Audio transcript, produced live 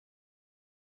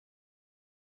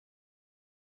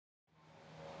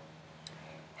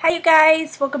Hi you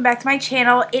guys, welcome back to my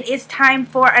channel. It is time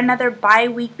for another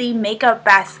bi-weekly makeup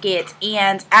basket,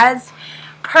 and as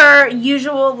per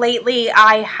usual lately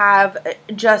I have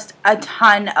just a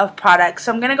ton of products.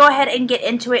 So I'm going to go ahead and get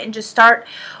into it and just start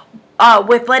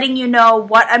with letting you know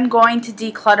what I'm going to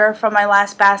declutter from my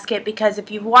last basket, because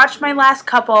if you've watched my last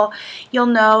couple, you'll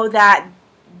know that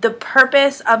the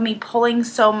purpose of me pulling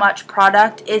so much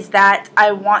product is that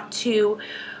I want to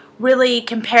really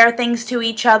compare things to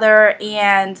each other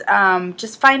and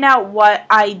just find out what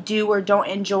I do or don't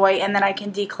enjoy, and then I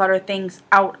can declutter things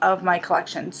out of my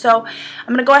collection. So I'm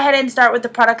going to go ahead and start with the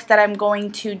products that I'm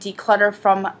going to declutter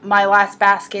from my last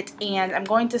basket, and I'm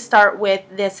going to start with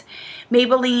this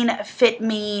Maybelline Fit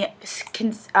Me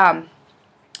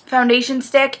foundation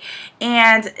stick,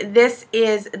 and this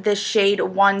is the shade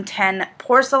 110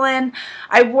 Porcelain.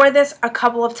 I wore this a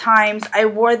couple of times. I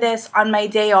wore this on my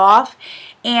day off,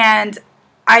 and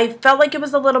I felt like it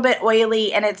was a little bit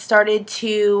oily, and it started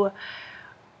to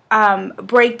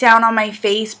break down on my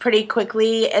face pretty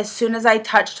quickly. As soon as I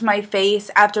touched my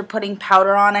face after putting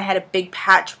powder on, I had a big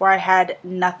patch where I had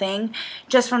nothing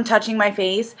just from touching my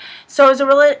face. So I was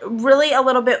really a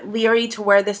little bit leery to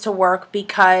wear this to work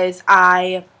because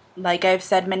like I've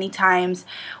said many times,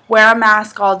 wear a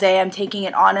mask all day. I'm taking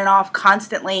it on and off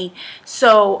constantly.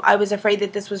 So I was afraid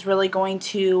that this was really going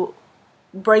to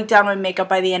break down my makeup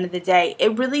by the end of the day.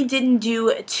 It really didn't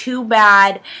do too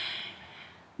bad,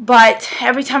 but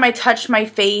every time I touched my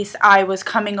face, I was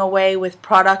coming away with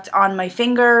product on my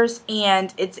fingers,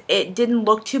 and it didn't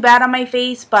look too bad on my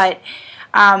face, but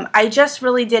I just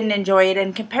really didn't enjoy it.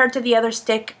 And compared to the other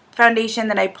stick foundation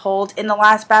that I pulled in the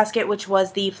last basket, which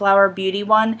was the Flower Beauty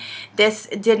one, this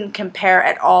didn't compare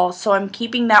at all. So I'm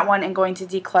keeping that one and going to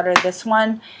declutter this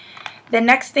one. The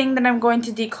next thing that I'm going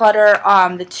to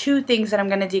declutter, the two things that I'm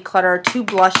going to declutter are two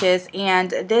blushes,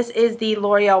 and this is the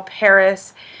L'Oreal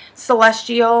Paris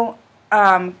Celestial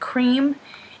Cream,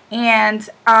 and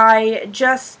I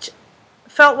just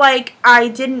felt like I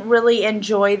didn't really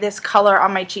enjoy this color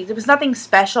on my cheeks. It was nothing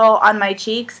special on my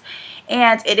cheeks,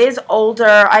 and it is older.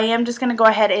 I am just going to go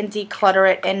ahead and declutter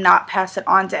it and not pass it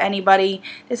on to anybody.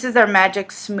 This is their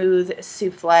Magic Smooth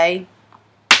Souffle.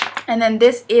 And then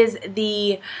this is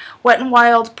the Wet n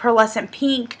Wild Pearlescent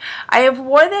Pink. I have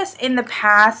wore this in the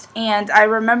past, and I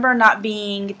remember not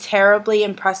being terribly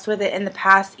impressed with it in the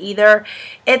past either.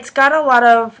 It's got a lot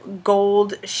of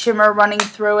gold shimmer running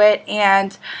through it,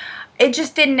 and it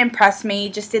just didn't impress me.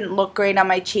 It just didn't look great on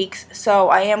my cheeks. So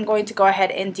I am going to go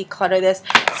ahead and declutter this.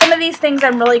 Some of these things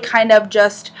I'm really kind of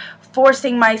just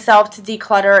forcing myself to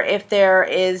declutter if there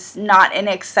is not an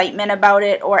excitement about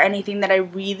it or anything that I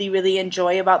really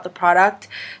enjoy about the product.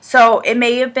 So it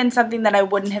may have been something that I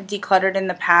wouldn't have decluttered in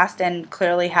the past, and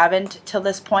clearly haven't till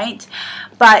this point,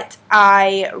 but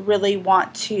I really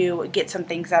want to get some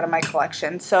things out of my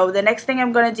collection. So the next thing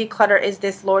I'm going to declutter is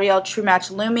this L'Oreal True Match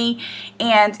Lumi,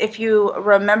 and if you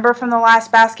remember from the last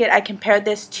basket, I compared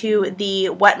this to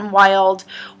the Wet n Wild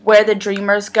Where the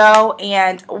Dreamers Go,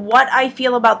 and what I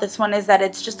feel about this one is that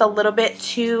it's just a little bit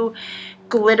too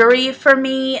glittery for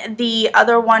me. The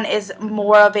other one is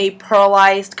more of a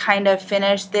pearlized kind of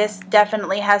finish. This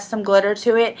definitely has some glitter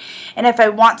to it, and if I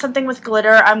want something with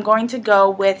glitter, I'm going to go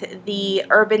with the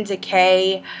Urban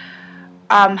Decay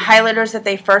highlighters that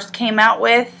they first came out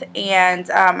with, and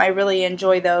I really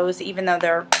enjoy those, even though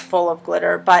they're full of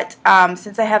glitter. But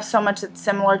since I have so much that's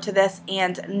similar to this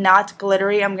and not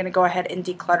glittery, I'm going to go ahead and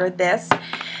declutter this.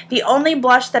 The only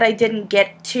blush that I didn't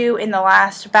get to in the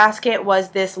last basket was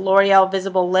this L'Oreal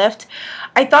Visible Lift.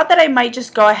 I thought that I might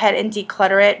just go ahead and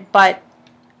declutter it, but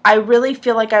I really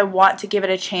feel like I want to give it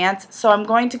a chance, so I'm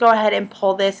going to go ahead and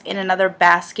pull this in another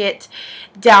basket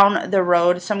down the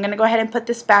road. So I'm going to go ahead and put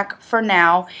this back for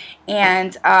now,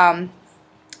 and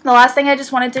the last thing I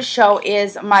just wanted to show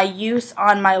is my use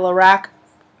on my Lorac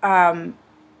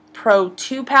Pro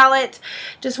 2 palette.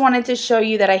 Just wanted to show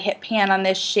you that I hit pan on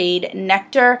this shade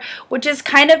Nectar, which has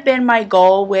kind of been my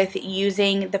goal with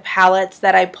using the palettes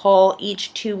that I pull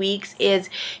each 2 weeks, is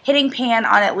hitting pan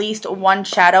on at least one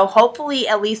shadow, hopefully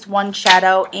at least one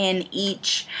shadow in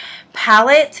each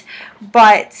palette,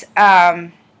 but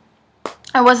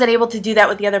I wasn't able to do that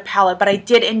with the other palette, but I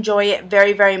did enjoy it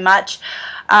very much.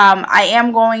 I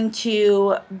am going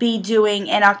to be doing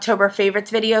an October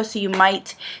favorites video, so you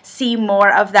might see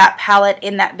more of that palette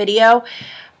in that video.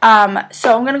 So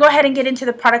I'm going to go ahead and get into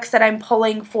the products that I'm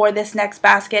pulling for this next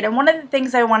basket. And one of the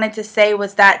things I wanted to say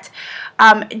was that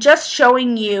just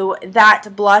showing you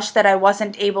that blush that I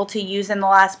wasn't able to use in the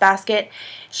last basket,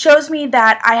 shows me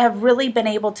that I have really been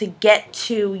able to get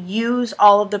to use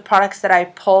all of the products that I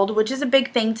pulled, which is a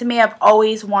big thing to me. I've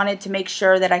always wanted to make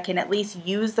sure that I can at least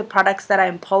use the products that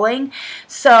I'm pulling.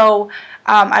 So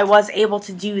I was able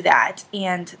to do that,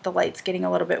 and the light's getting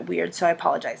a little bit weird, so I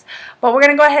apologize. But we're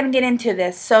going to go ahead and get into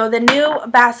this. So the new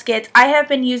basket, I have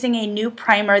been using a new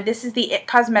primer. This is the IT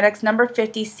Cosmetics number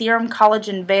 50 Serum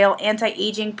Collagen Veil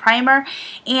Anti-Aging Primer,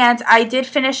 and I did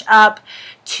finish up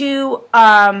 2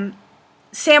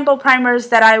 sample primers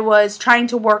that I was trying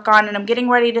to work on, and I'm getting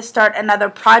ready to start another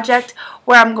project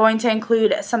where I'm going to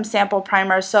include some sample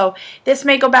primers. So this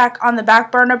may go back on the back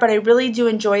burner, but I really do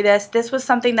enjoy this. This was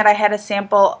something that I had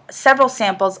several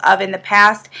samples of in the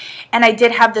past, and I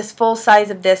did have this full size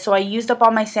of this, so I used up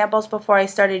all my samples before I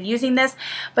started using this.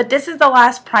 But this is the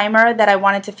last primer that I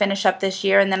wanted to finish up this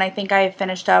year, and then I think I have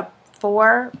finished up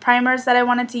 4 primers that I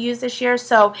wanted to use this year.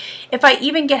 So if I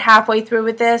even get halfway through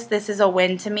with this, this is a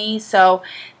win to me. So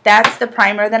that's the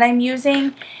primer that I'm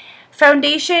using.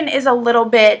 Foundation is a little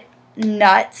bit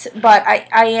nuts, but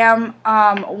I am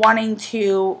wanting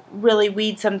to really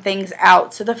weed some things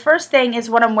out. So the first thing is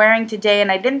what I'm wearing today,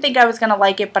 and I didn't think I was going to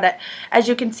like it, but as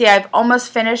you can see, I've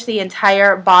almost finished the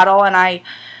entire bottle, and I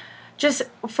just,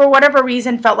 for whatever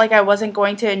reason, felt like I wasn't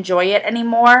going to enjoy it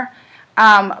anymore.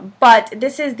 But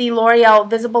this is the L'Oreal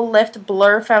Visible Lift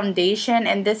Blur Foundation,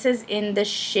 and this is in the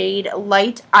shade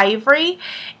Light Ivory.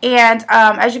 And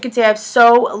as you can see, I have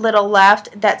so little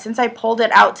left that since I pulled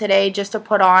it out today just to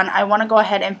put on, I want to go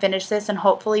ahead and finish this, and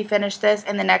hopefully finish this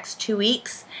in the next 2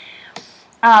 weeks.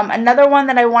 Another one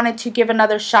that I wanted to give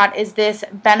another shot is this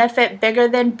Benefit Bigger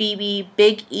Than BB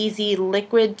Big Easy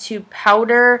Liquid to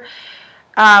Powder.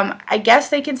 I guess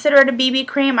they consider it a BB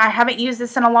cream. I haven't used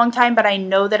this in a long time, but I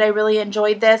know that I really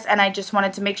enjoyed this, and I just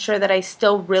wanted to make sure that I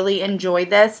still really enjoy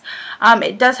this.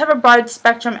 It does have a broad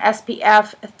spectrum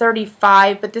SPF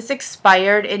 35, but this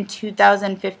expired in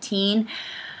 2015.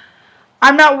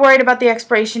 I'm not worried about the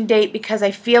expiration date because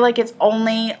I feel like it's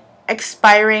only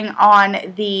expiring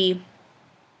on the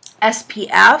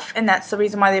SPF, and that's the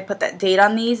reason why they put that date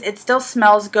on these. It still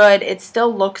smells good, it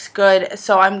still looks good,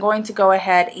 so I'm going to go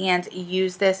ahead and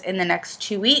use this in the next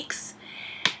 2 weeks.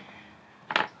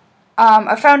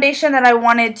 A foundation that I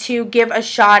wanted to give a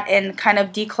shot and kind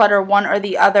of declutter one or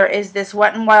the other is this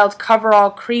Wet n Wild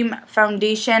Coverall Cream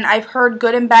Foundation. I've heard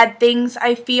good and bad things,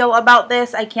 I feel, about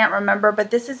this. I can't remember, but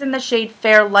this is in the shade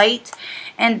Fair Light,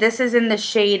 and this is in the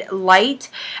shade Light.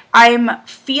 I'm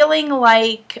feeling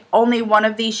like only one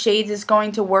of these shades is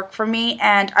going to work for me,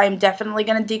 and I'm definitely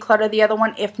going to declutter the other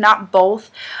one, if not both,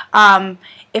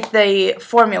 if the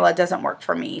formula doesn't work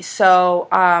for me. So,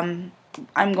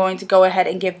 I'm going to go ahead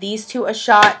and give these 2 a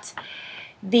shot.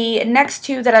 The next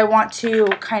 2 that I want to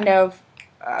kind of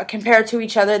compare to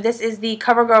each other, this is the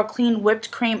CoverGirl Clean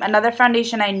Whipped Cream, another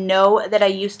foundation I know that I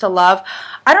used to love.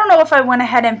 I don't know if I went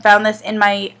ahead and found this in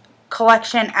my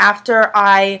collection after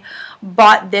I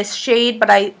bought this shade, but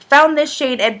I found this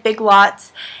shade at Big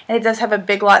Lots, and it does have a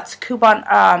Big Lots coupon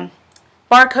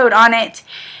barcode on it.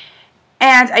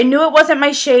 And I knew it wasn't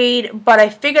my shade, but I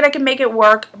figured I could make it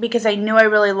work because I knew I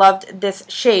really loved this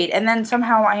shade. And then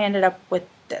somehow I ended up with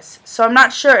this. So I'm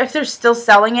not sure if they're still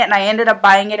selling it and I ended up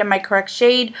buying it in my correct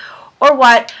shade or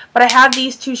what. But I have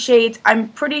these 2 shades. I'm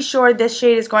pretty sure this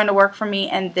shade is going to work for me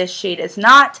and this shade is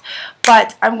not.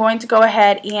 But I'm going to go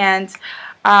ahead and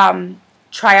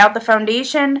try out the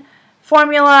foundation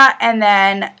formula and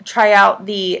then try out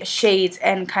the shades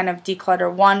and kind of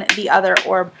declutter one, the other,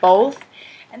 or both.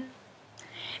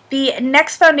 The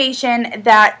next foundation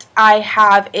that I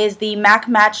have is the MAC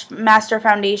Match Master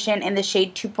Foundation in the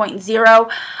shade 2.0.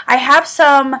 I have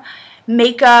some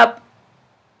makeup,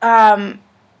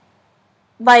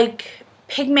 like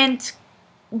pigment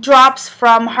drops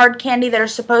from Hard Candy that are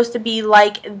supposed to be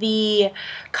like the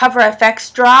Cover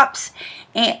FX drops,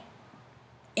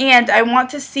 and I want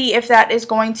to see if that is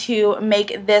going to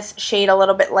make this shade a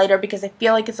little bit lighter because I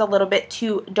feel like it's a little bit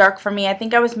too dark for me. I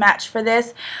think I was matched for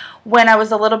this when I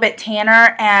was a little bit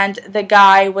tanner, and the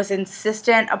guy was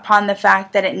insistent upon the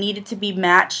fact that it needed to be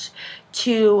matched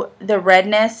to the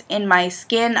redness in my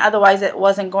skin, otherwise it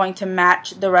wasn't going to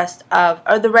match the rest of,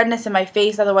 or the redness in my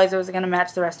face, otherwise it was going to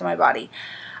match the rest of my body.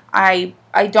 I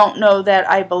don't know that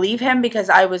I believe him because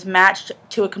I was matched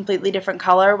to a completely different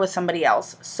color with somebody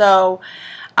else. So,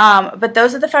 but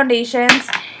those are the foundations,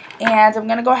 and I'm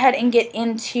going to go ahead and get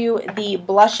into the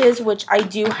blushes, which I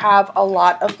do have a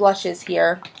lot of blushes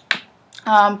here.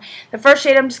 The first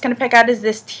shade I'm just going to pick out is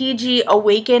this TG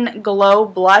Awaken Glow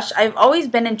Blush. I've always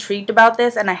been intrigued about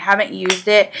this, and I haven't used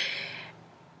it.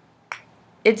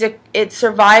 It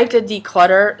survived a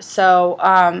declutter, so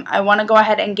I want to go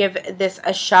ahead and give this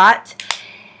a shot.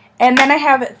 And then I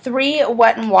have 3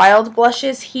 Wet n Wild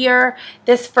blushes here.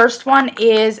 This first one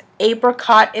is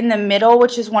Apricot in the Middle,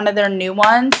 which is one of their new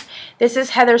ones. This is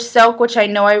Heather Silk, which I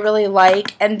know I really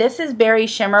like. And this is Berry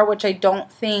Shimmer, which I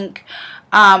don't think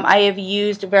I have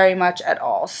used very much at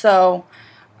all. So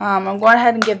I'm going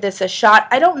ahead and give this a shot.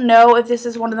 I don't know if this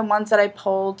is one of the ones that I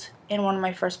pulled in one of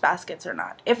my first baskets or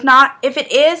not. If not, if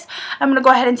it is, I'm going to go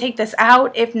ahead and take this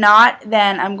out. If not,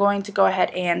 then I'm going to go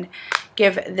ahead and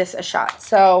give this a shot.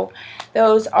 So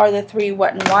those are the 3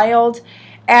 Wet n Wild.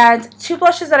 And 2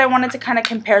 blushes that I wanted to kind of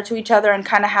compare to each other and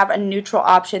kind of have a neutral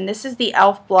option. This is the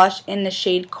e.l.f. blush in the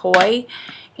shade Koi.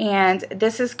 And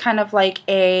this is kind of like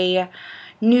a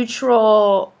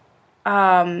neutral,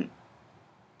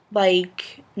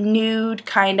 like nude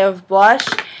kind of blush.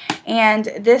 And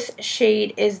this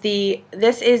shade is the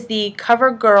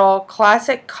CoverGirl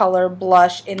Classic Color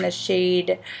Blush in the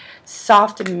shade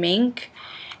Soft Mink.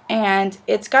 And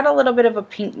it's got a little bit of a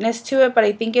pinkness to it, but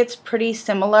I think it's pretty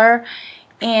similar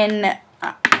in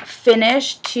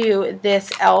finish to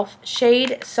this e.l.f.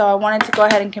 shade. So I wanted to go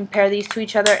ahead and compare these to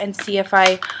each other and see if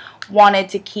I wanted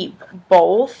to keep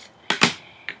both.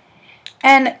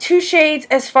 And 2 shades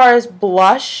as far as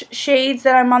blush shades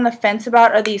that I'm on the fence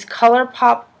about are these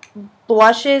ColourPop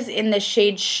blushes in the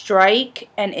shade Strike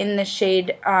and in the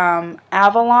shade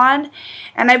Avalon.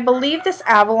 And I believe this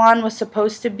Avalon was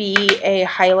supposed to be a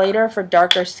highlighter for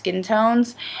darker skin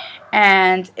tones.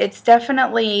 And it's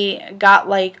definitely got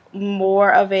like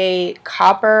more of a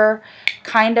copper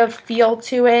kind of feel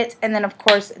to it. And then of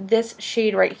course this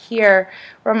shade right here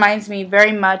reminds me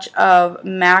very much of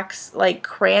MAC's like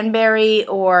Cranberry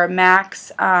or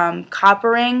MAC's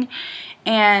Coppering.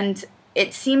 And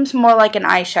it seems more like an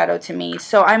eyeshadow to me.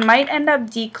 So I might end up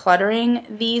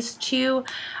decluttering these 2.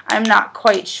 I'm not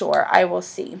quite sure. I will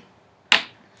see.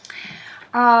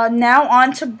 Now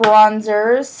on to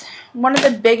bronzers. One of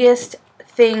the biggest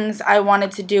things I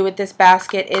wanted to do with this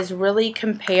basket is really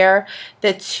compare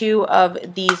the 2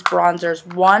 of these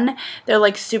bronzers. One, they're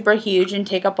like super huge and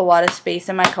take up a lot of space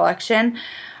in my collection.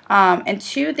 And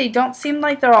 2, they don't seem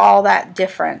like they're all that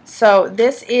different. So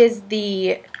this is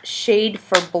the shade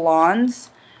for blondes.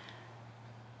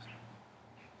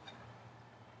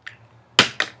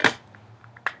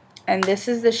 And this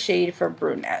is the shade for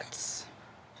brunettes.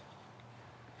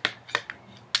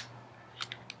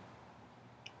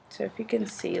 So if you can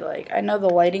see, like, I know the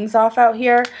lighting's off out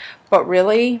here, but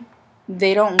really,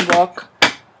 they don't look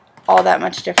all that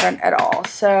much different at all.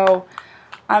 So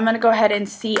I'm going to go ahead and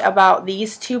see about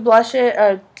these 2 blushes,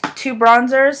 2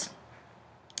 bronzers.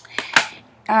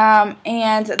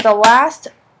 And the last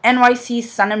NYC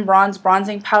Sun and Bronze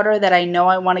bronzing powder that I know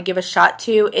I want to give a shot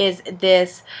to is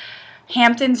this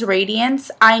Hamptons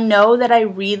Radiance. I know that I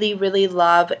really, really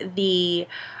love the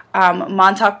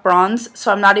Montauk Bronze,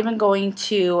 so I'm not even going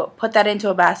to put that into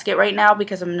a basket right now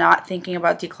because I'm not thinking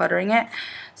about decluttering it.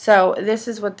 So this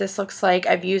is what this looks like.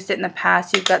 I've used it in the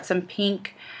past. You've got some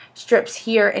pink strips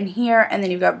here, and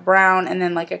then you've got brown, and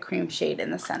then like a cream shade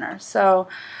in the center. So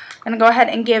I'm going to go ahead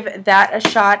and give that a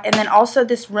shot. And then also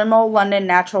this Rimmel London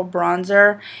Natural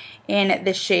Bronzer in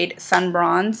the shade Sun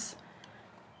Bronze.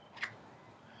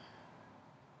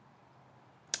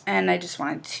 And I just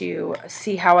wanted to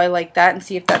see how I like that and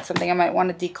see if that's something I might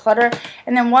want to declutter.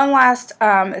 And then one last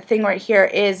thing right here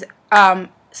is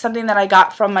something that I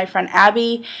got from my friend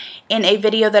Abby in a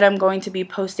video that I'm going to be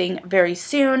posting very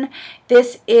soon.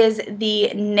 This is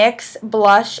the NYX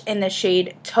blush in the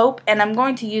shade Taupe, and I'm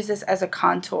going to use this as a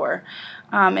contour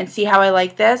and see how I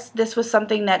like this. This was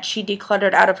something that she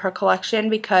decluttered out of her collection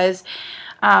because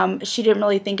she didn't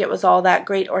really think it was all that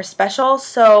great or special.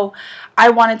 So I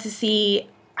wanted to see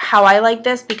how I like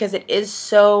this because it is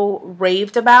so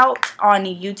raved about on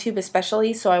YouTube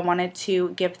especially, so I wanted to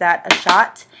give that a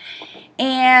shot.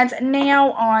 And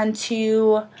now on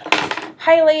to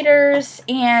highlighters,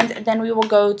 and then we will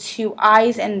go to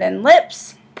eyes and then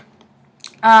lips.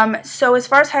 So as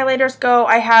far as highlighters go,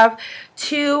 I have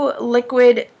 2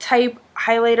 liquid type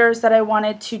highlighters that I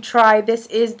wanted to try. This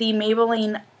is the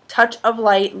Maybelline Touch of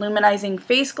Light Luminizing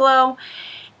Face Glow.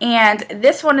 And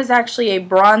this one is actually a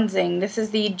bronzing. This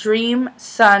is the Dream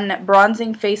Sun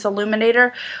Bronzing Face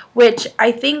Illuminator, which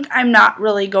I think I'm not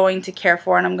really going to care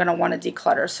for and I'm going to want to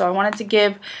declutter. So I wanted to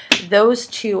give those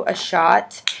 2 a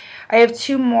shot. I have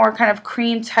 2 more kind of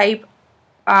cream type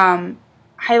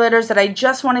highlighters that I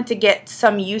just wanted to get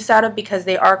some use out of because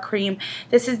they are cream.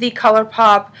 This is the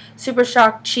ColourPop Super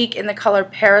Shock Cheek in the color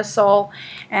Parasol.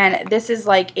 And this is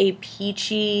like a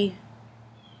peachy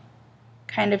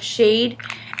kind of shade.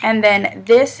 And then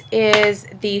this is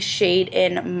the shade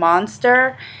in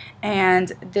Monster, and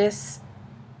this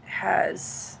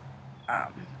has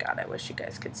God, I wish you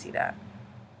guys could see that.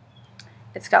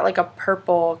 It's got like a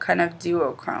purple kind of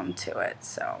duochrome to it,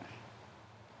 so.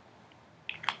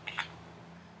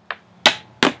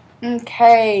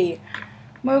 Okay,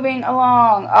 moving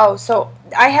along. Oh, so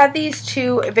I have these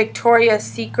two Victoria's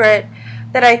Secret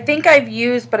that I think I've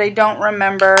used, but I don't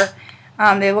remember.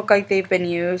 They look like they've been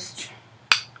used.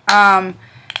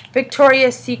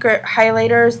 Victoria's Secret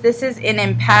highlighters. This is in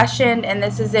Impassioned and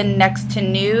this is in Next to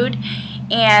Nude.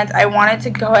 And I wanted to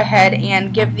go ahead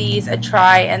and give these a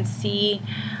try and see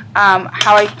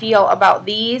how I feel about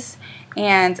these,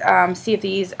 and see if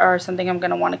these are something I'm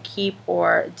going to want to keep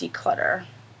or declutter.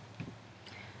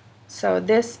 So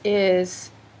this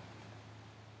is,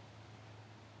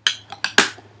 I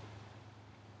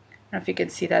don't know if you can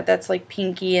see that. That's like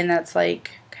pinky and that's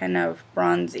like kind of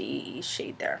bronzy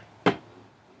shade there.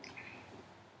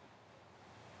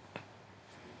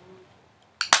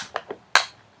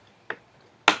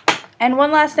 And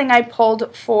one last thing I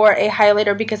pulled for a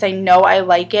highlighter because I know I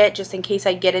like it, just in case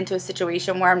I get into a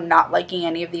situation where I'm not liking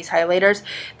any of these highlighters.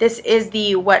 This is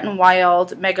the Wet n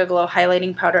Wild Mega Glow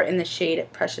Highlighting Powder in the shade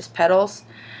Precious Petals.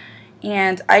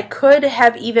 And I could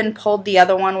have even pulled the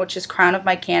other one, which is Crown of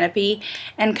My Canopy,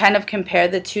 and kind of compare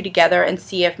the two together and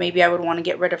see if maybe I would want to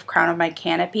get rid of Crown of My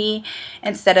Canopy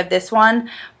instead of this one.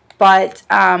 But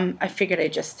I figured I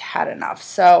just had enough.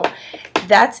 So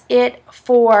that's it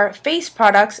for face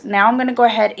products. Now I'm going to go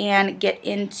ahead and get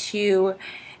into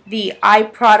the eye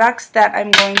products that I'm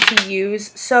going to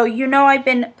use. So you know I've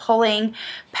been pulling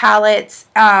palettes,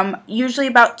 usually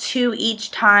about 2 each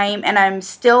time, and I'm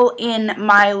still in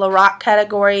my Lorac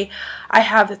category. I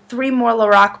have 3 more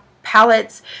Lorac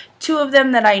palettes, 2 of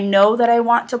them that I know that I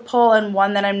want to pull and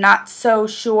 1 that I'm not so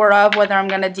sure of whether I'm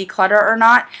going to declutter or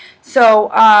not. So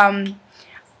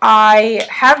I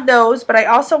have those, but I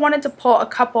also wanted to pull a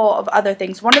couple of other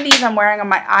things. One of these I'm wearing on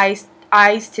my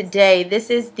eyes today. This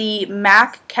is the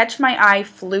MAC Catch My Eye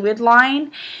Fluid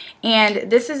line,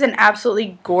 and this is an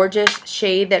absolutely gorgeous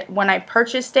shade that when I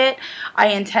purchased it, I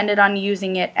intended on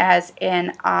using it as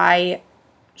an eye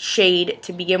shade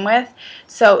to begin with.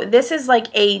 So this is like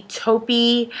a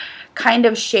taupey kind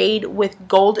of shade with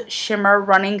gold shimmer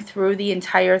running through the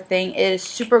entire thing. It is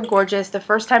super gorgeous. The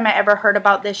first time I ever heard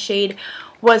about this shade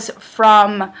was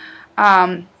from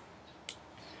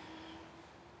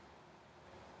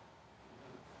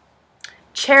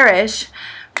Cherish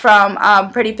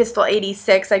from Pretty Pistol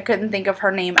 86. I couldn't think of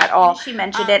her name at all. She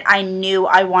mentioned it. I knew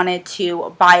I wanted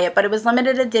to buy it, but it was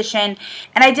limited edition,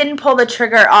 and I didn't pull the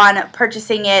trigger on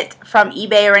purchasing it from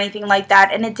eBay or anything like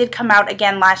that, and it did come out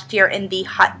again last year in the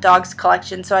Hot Dogs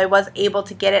collection, so I was able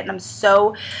to get it, and I'm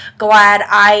so glad.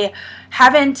 I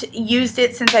haven't used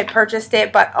it since I purchased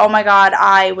it, but oh my god,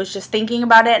 I was just thinking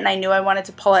about it, and I knew I wanted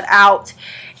to pull it out,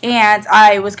 and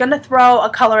I was going to throw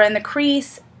a color in the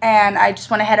crease, and I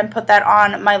just went ahead and put that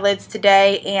on my lids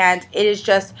today, and it is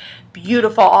just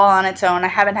beautiful all on its own. I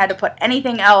haven't had to put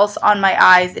anything else on my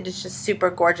eyes. It is just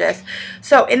super gorgeous.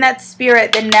 So in that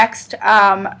spirit, the next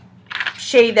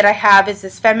shade that I have is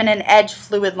this Feminine Edge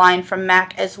Fluid line from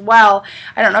MAC as well.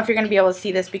 I don't know if you're going to be able to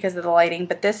see this because of the lighting,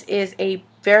 but this is a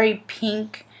very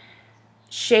pink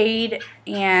shade,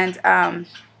 and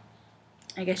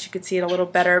I guess you could see it a little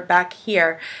better back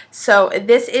here. So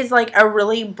this is like a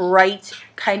really bright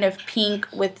kind of pink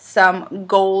with some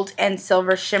gold and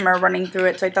silver shimmer running through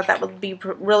it. So I thought that would be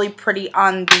really pretty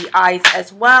on the eyes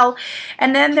as well.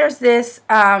 And then there's this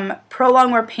Pro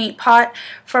Longwear Paint Pot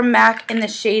from MAC in the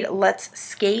shade Let's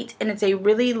Skate. And it's a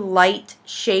really light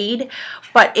shade.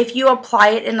 But if you apply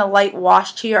it in a light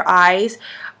wash to your eyes,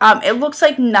 it looks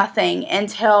like nothing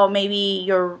until maybe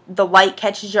the light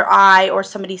catches your eye or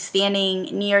somebody's standing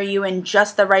near you in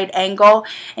just the right angle,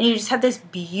 and you just have this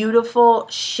beautiful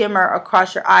shimmer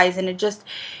across your eyes, and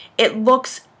it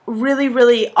looks really,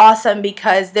 really awesome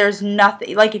because there's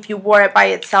nothing, like if you wore it by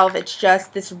itself, it's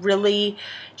just this really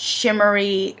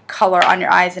shimmery color on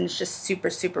your eyes, and it's just super,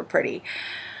 super pretty.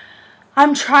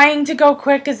 I'm trying to go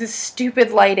quick because it's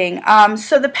stupid lighting.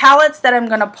 So the palettes that I'm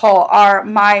going to pull are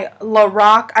my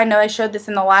Lorac. I know I showed this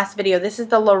in the last video. This is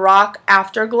the Lorac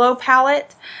Afterglow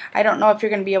palette. I don't know if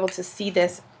you're going to be able to see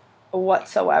this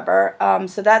whatsoever.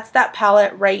 So that's that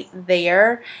palette right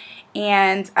there.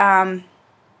 And I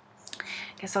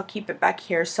guess I'll keep it back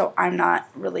here so I'm not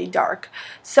really dark.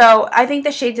 So I think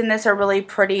the shades in this are really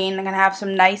pretty, and I'm going to have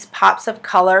some nice pops of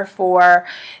color for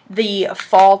the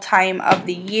fall time of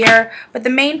the year. But the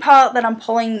main palette that I'm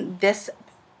pulling this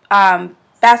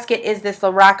basket is this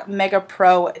Lorac Mega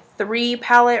Pro 3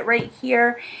 palette right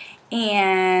here.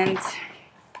 And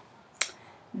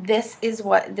this is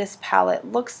what this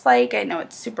palette looks like. I know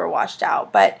it's super washed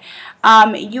out, but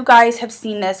you guys have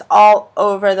seen this all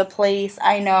over the place,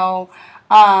 I know.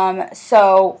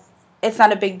 So it's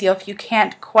not a big deal if you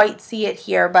can't quite see it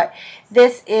here, but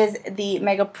this is the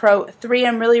Mega Pro 3.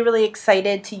 I'm really, really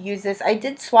excited to use this. I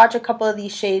did swatch a couple of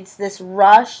these shades, this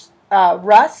Rust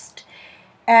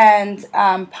and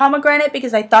Pomegranate,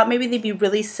 because I thought maybe they'd be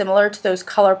really similar to those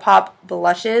ColourPop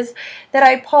blushes that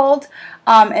I pulled.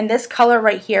 And this color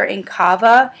right here in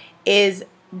Kava is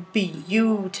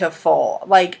beautiful,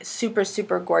 like super,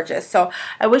 super gorgeous. So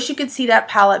I wish you could see that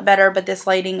palette better, but this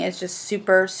lighting is just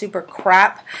super, super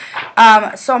crap.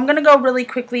 So I'm gonna go really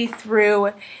quickly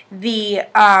through the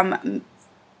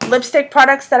lipstick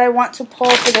products that I want to pull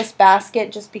for this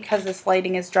basket, just because this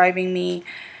lighting is driving me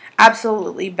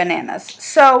absolutely bananas.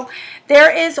 So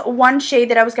there is one shade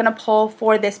that I was gonna pull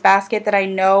for this basket that I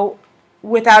know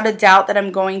without a doubt that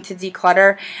I'm going to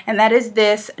declutter, and that is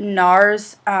this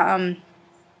NARS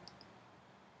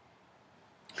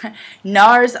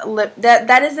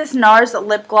that is this NARS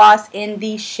lip gloss in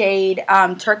the shade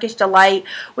Turkish Delight,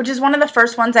 which is one of the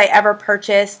first ones I ever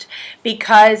purchased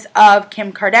because of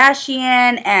Kim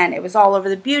Kardashian, and it was all over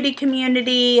the beauty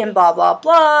community and blah blah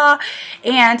blah.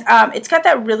 And it's got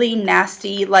that really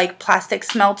nasty like plastic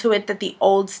smell to it that the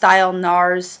old style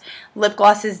NARS lip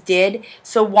glosses did.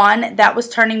 So one, that was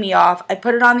turning me off. I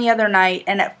put it on the other night,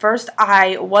 and at first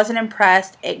I wasn't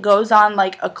impressed. It goes on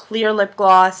like a clear lip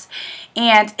gloss,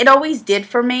 and it always did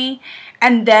for me.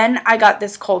 And then I got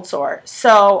this cold sore.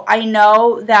 So I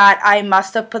know that I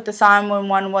must have put this on when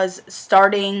one was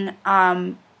starting,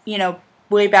 you know,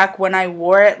 way back when I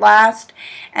wore it last.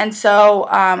 And so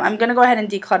I'm going to go ahead and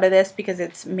declutter this because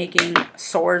it's making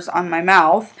sores on my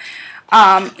mouth.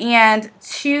 And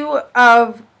two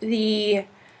of the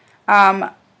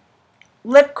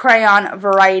lip crayon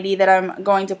variety that I'm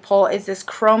going to pull is this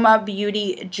Chroma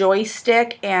Beauty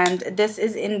Joystick, and this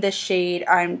is in the shade,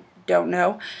 I don't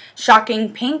know,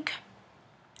 Shocking Pink.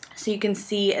 So you can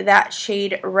see that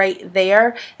shade right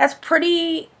there. That's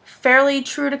pretty fairly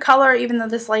true to color, even though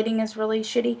this lighting is really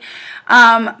shitty.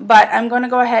 But I'm going to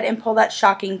go ahead and pull that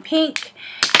Shocking Pink.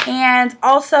 And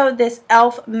also this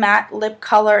e.l.f. matte lip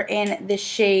color in the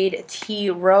shade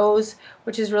Tea Rose,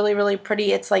 which is really, really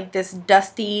pretty. It's like this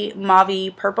dusty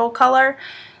mauve purple color.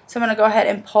 So I'm going to go ahead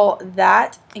and pull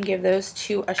that and give those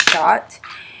two a shot.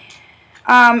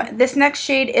 This next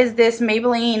shade is this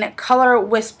Maybelline Color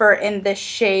Whisper in the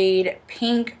shade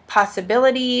Pink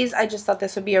Possibilities. I just thought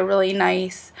this would be a really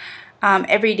nice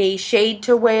everyday shade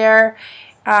to wear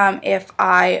if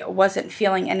I wasn't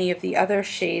feeling any of the other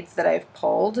shades that I've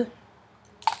pulled.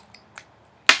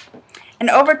 And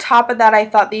over top of that, I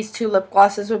thought these two lip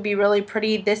glosses would be really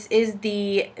pretty. This is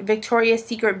the Victoria's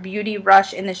Secret Beauty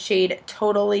Rush in the shade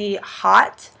Totally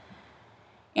Hot.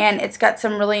 And it's got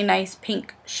some really nice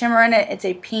pink shimmer in it. It's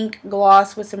a pink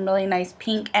gloss with some really nice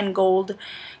pink and gold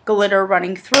glitter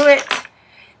running through it.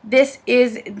 This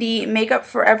is the Makeup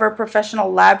Forever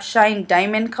Professional Lab Shine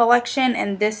Diamond Collection,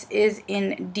 and this is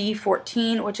in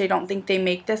D14, which I don't think they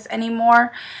make this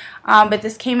anymore. But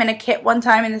this came in a kit one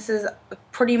time, and this is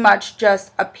pretty much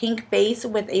just a pink base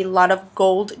with a lot of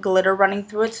gold glitter running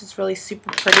through it, so it's really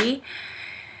super pretty.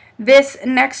 This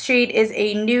next shade is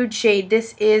a nude shade.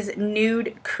 This is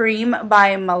Nude Cream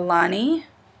by Milani.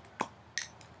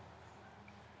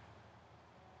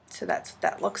 So that's what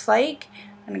that looks like.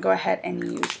 I'm going to go ahead and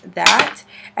use that.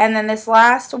 And then this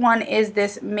last one is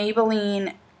this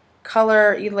Maybelline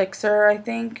Color Elixir, I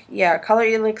think. Yeah, Color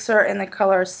Elixir in the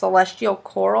color Celestial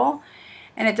Coral.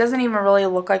 And it doesn't even really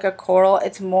look like a coral.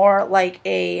 It's more like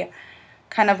a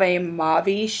kind of a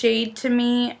mauve shade to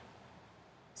me.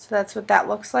 So that's what that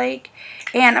looks like.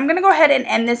 And I'm going to go ahead and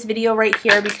end this video right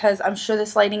here because I'm sure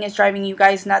this lighting is driving you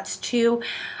guys nuts too.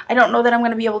 I don't know that I'm going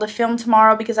to be able to film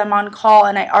tomorrow because I'm on call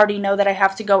and I already know that I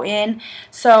have to go in.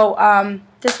 So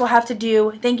this will have to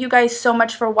do. Thank you guys so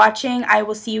much for watching. I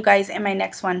will see you guys in my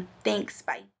next one. Thanks.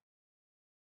 Bye.